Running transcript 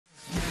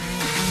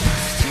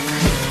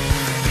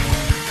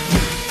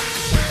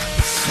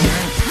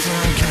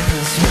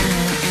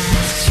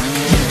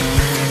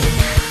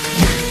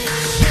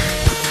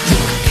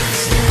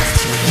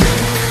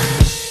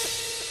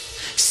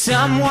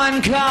Someone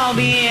call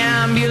the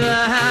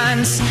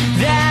ambulance.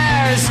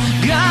 There's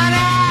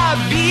gonna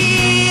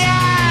be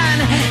an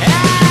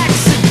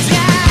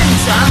accident.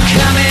 I'm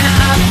coming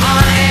up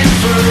on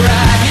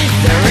infrared.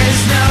 There is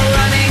no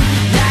running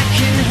that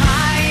can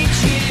hide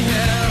you,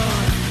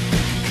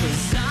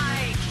 'cause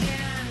I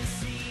can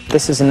see.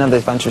 This is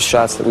another bunch of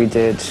shots that we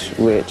did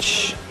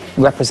which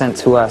represent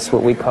to us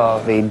what we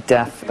call the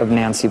death of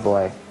Nancy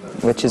Boy,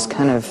 which is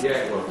kind of,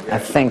 I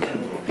think,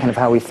 kind of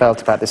how we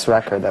felt about this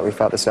record, that we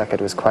felt this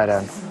record was quite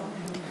a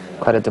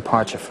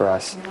departure for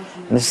us.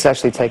 And this is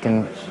actually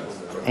taken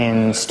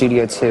in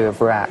Studio 2 of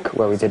RAC,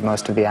 where we did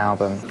most of the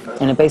album.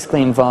 And it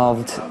basically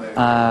involved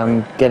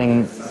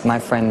getting my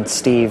friend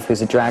Steve,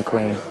 who's a drag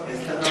queen,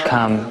 to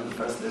come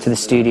to the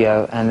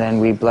studio, and then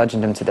we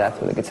bludgeoned him to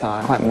death with a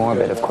guitar. Quite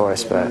morbid, of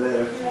course, but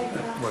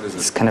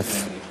it's kind of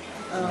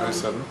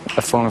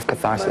a form of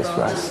catharsis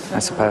for us, I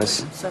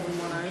suppose.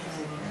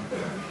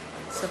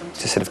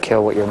 To sort of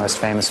kill what you're most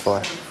famous for.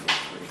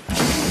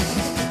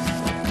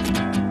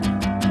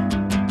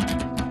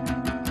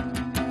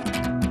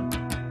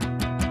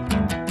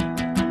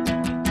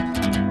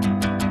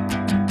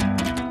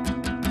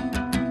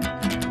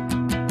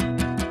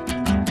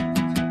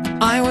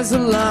 I was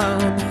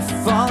alone,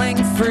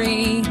 falling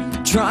free,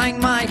 trying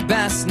my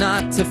best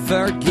not to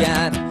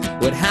forget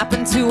what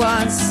happened to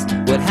us,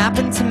 what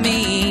happened to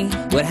me,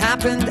 what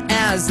happened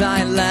as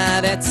I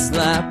let it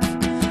slip.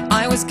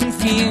 I was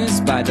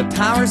confused by the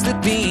powers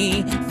that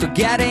be,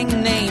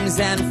 forgetting names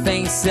and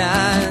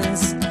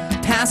faces.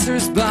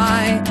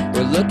 Passers-by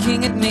were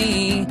looking at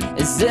me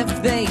as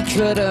if they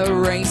could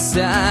erase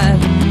it.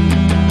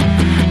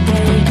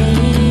 Baby,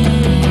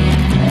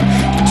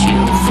 did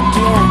you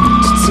forget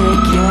to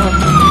take your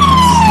meds?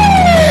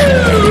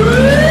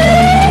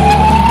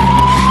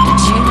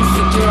 Did you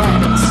forget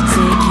to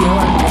take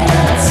your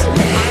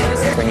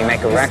meds? When you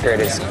make a record,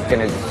 it's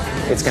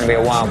gonna be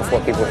a while before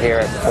people hear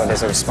it, before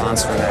there's a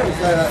response from it.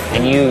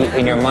 And you,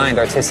 in your mind,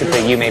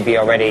 artistically, you may be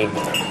already,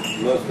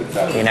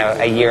 you know,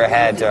 a year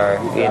ahead, or,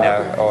 you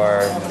know,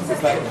 or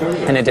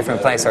in a different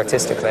place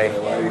artistically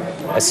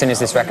as soon as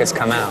this record's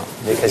come out,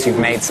 because you've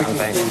made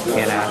something,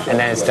 you know, and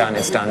then it's done,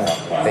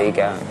 there you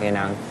go, you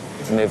know,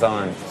 move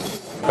on.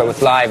 But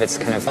with live, it's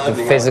kind of the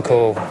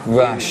physical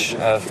rush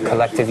of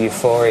collective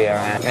euphoria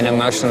and an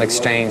emotional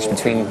exchange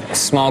between a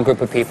small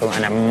group of people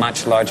and a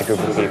much larger group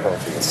of people.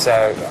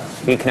 So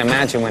you can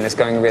imagine when it's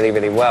going really,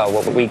 really well,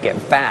 what we get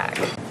back.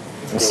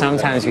 And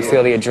sometimes you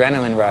feel the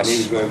adrenaline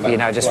rush, you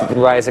know, just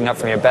rising up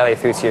from your belly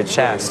through to your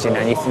chest, you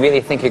know, and you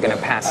really think you're going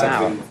to pass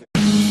out.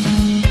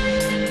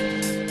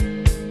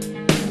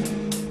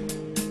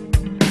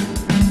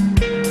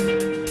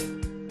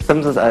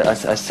 Sometimes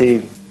I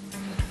see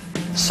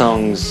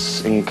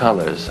songs in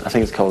colors. I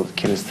think it's called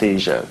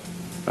kinesthesia.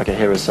 I can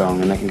hear a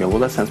song and I can go, well,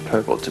 that sounds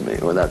purple to me,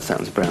 or that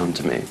sounds brown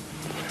to me.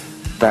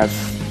 That's,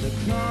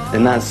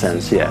 in that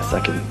sense, yes, I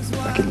can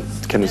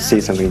kind of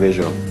see something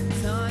visual.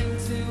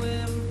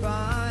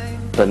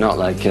 But not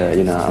like,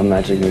 you know, I'm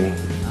imagining,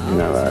 you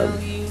know,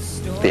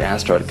 the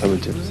asteroid coming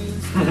to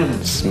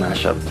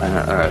smash up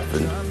planet Earth,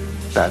 and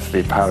that's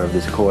the power of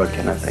this chord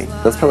kind of thing.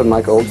 That's probably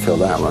Mike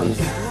Oldfield, that one.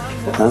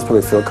 That's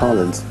probably Phil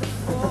Collins.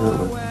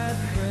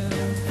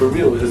 For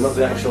real, it's not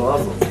the actual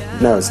album?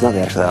 No, it's not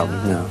the actual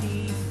album, no.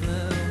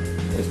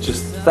 It's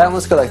just... That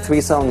one's got like 3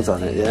 songs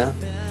on it, yeah?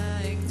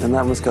 And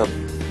that one's got...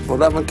 Well,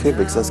 that one could be,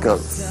 because that's got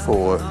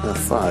 4 or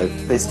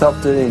 5. They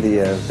stopped doing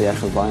the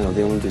actual vinyl,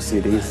 they only do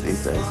CDs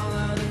these days.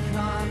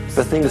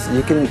 But the thing is,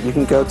 you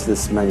can go to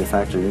this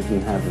manufacturer, you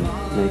can have them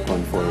make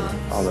one for you,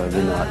 although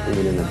they're not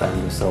even in a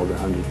band who sold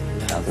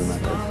 100,000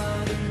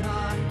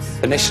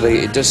 records. Initially,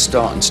 it does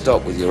start and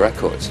stop with your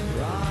records.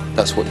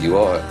 That's what you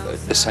are,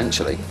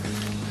 essentially.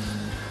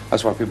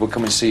 That's why people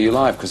come and see you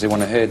live, because they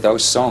want to hear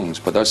those songs,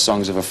 but those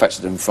songs have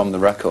affected them from the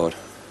record.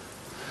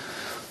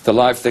 The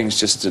live thing's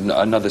just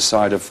another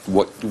side of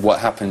what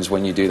happens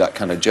when you do that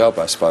kind of job,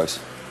 I suppose.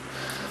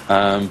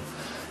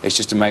 It's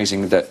just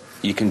amazing that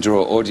you can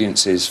draw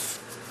audiences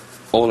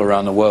all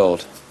around the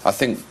world. I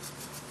think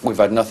we've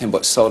had nothing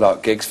but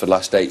sold-out gigs for the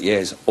last 8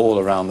 years all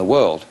around the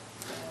world,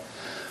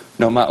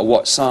 no matter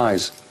what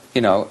size. You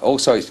know,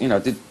 also, you know,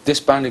 this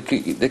band,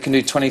 they can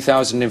do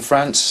 20,000 in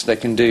France, they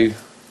can do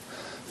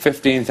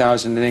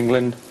 15,000 in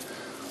England.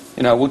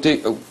 You know, we'll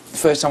do...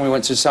 First time we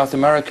went to South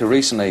America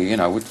recently, you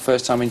know,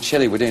 first time in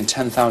Chile, we're doing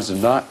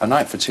 10,000 a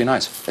night for 2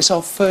 nights. It's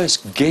our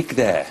first gig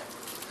there.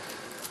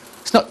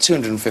 It's not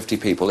 250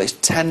 people, it's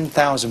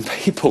 10,000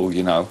 people,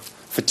 you know,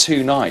 for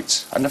 2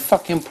 nights. And the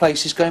fucking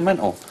place is going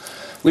mental.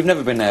 We've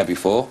never been there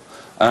before.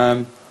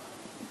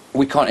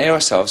 We can't hear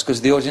ourselves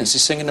because the audience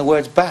is singing the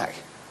words back.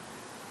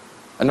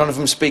 And none of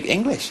them speak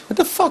English. What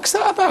the fuck's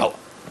that about?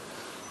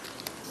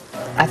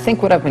 I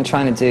think what I've been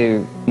trying to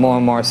do more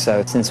and more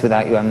so since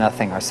Without You I'm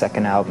Nothing, our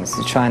second album, is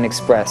to try and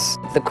express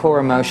the core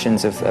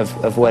emotions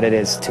of what it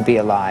is to be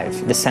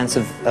alive. The sense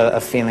of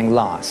feeling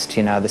lost,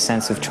 you know, the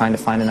sense of trying to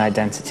find an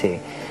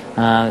identity,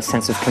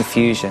 sense of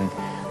confusion,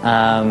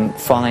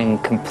 falling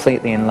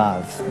completely in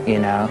love, you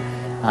know,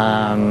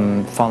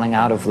 falling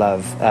out of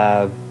love,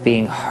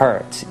 being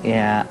hurt,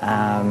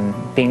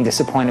 being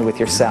disappointed with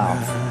yourself.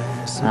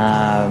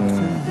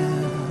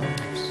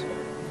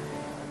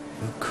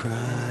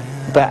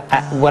 But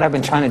what I've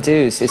been trying to do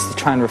is to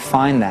try and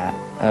refine that,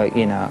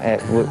 you know,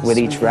 with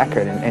each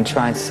record, and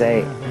try and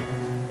say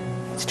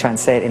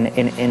it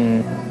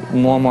in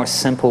more and more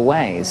simple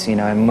ways, you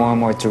know, in more and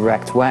more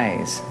direct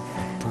ways.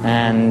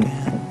 And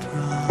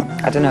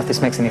I don't know if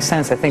this makes any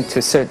sense. I think to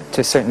a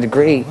certain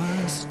degree,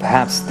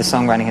 perhaps the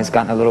songwriting has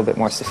gotten a little bit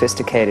more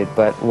sophisticated,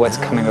 but what's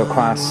coming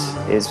across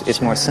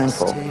is more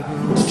simple.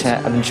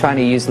 I've been trying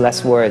to use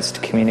less words to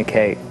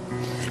communicate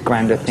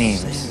grander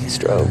themes.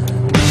 Stroke.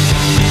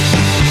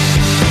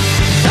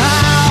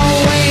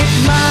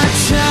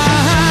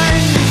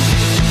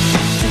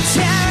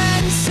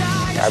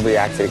 I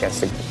reacted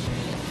against a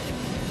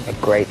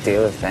great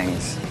deal of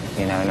things,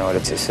 you know, in order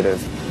to sort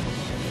of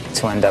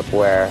to end up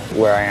where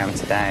I am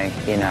today,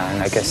 you know.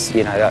 And I guess,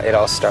 you know, it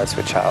all starts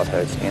with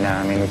childhood, you know.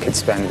 I mean, we could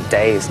spend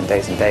days and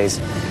days and days,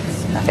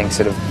 I think,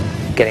 sort of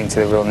getting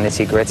to the real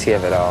nitty-gritty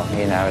of it all,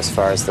 you know, as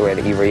far as the way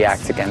that you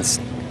react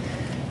against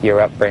your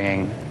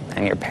upbringing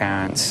and your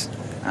parents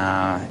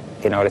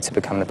in order to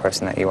become the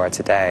person that you are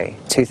today.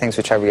 Two things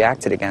which I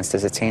reacted against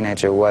as a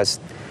teenager was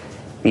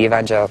the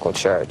evangelical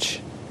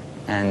church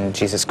and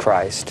Jesus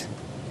Christ.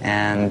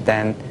 And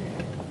then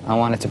I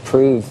wanted to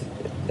prove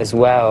as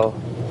well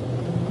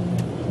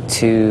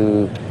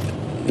to,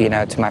 you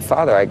know, to my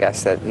father, I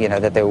guess, that, you know,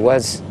 that there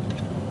was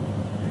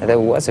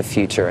a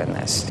future in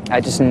this. I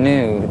just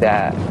knew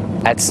that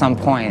at some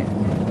point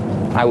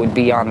I would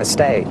be on the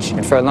stage.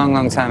 And for a long,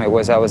 long time it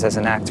was always as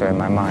an actor in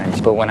my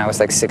mind. But when I was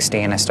like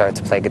 16, I started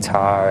to play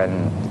guitar,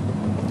 and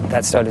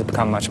that started to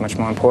become much, much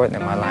more important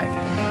in my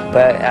life.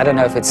 But I don't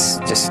know if it's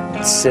just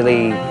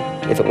silly,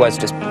 if it was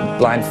just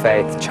blind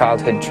faith,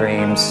 childhood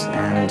dreams,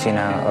 and, you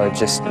know, or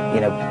just, you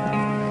know,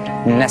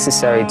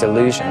 necessary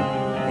delusion,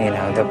 you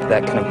know,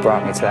 that kind of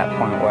brought me to that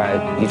point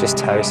where you just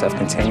tell yourself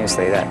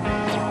continuously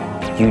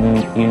that you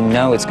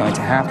know it's going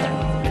to happen.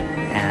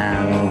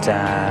 And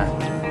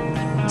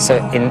so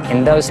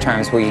in those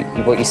terms,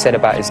 what you said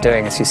about is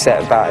doing, as you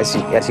said about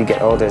as you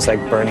get older, is like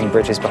burning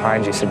bridges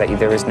behind you so that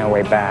there is no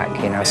way back,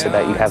 you know, so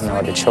that you have no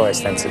other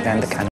choice than to kind of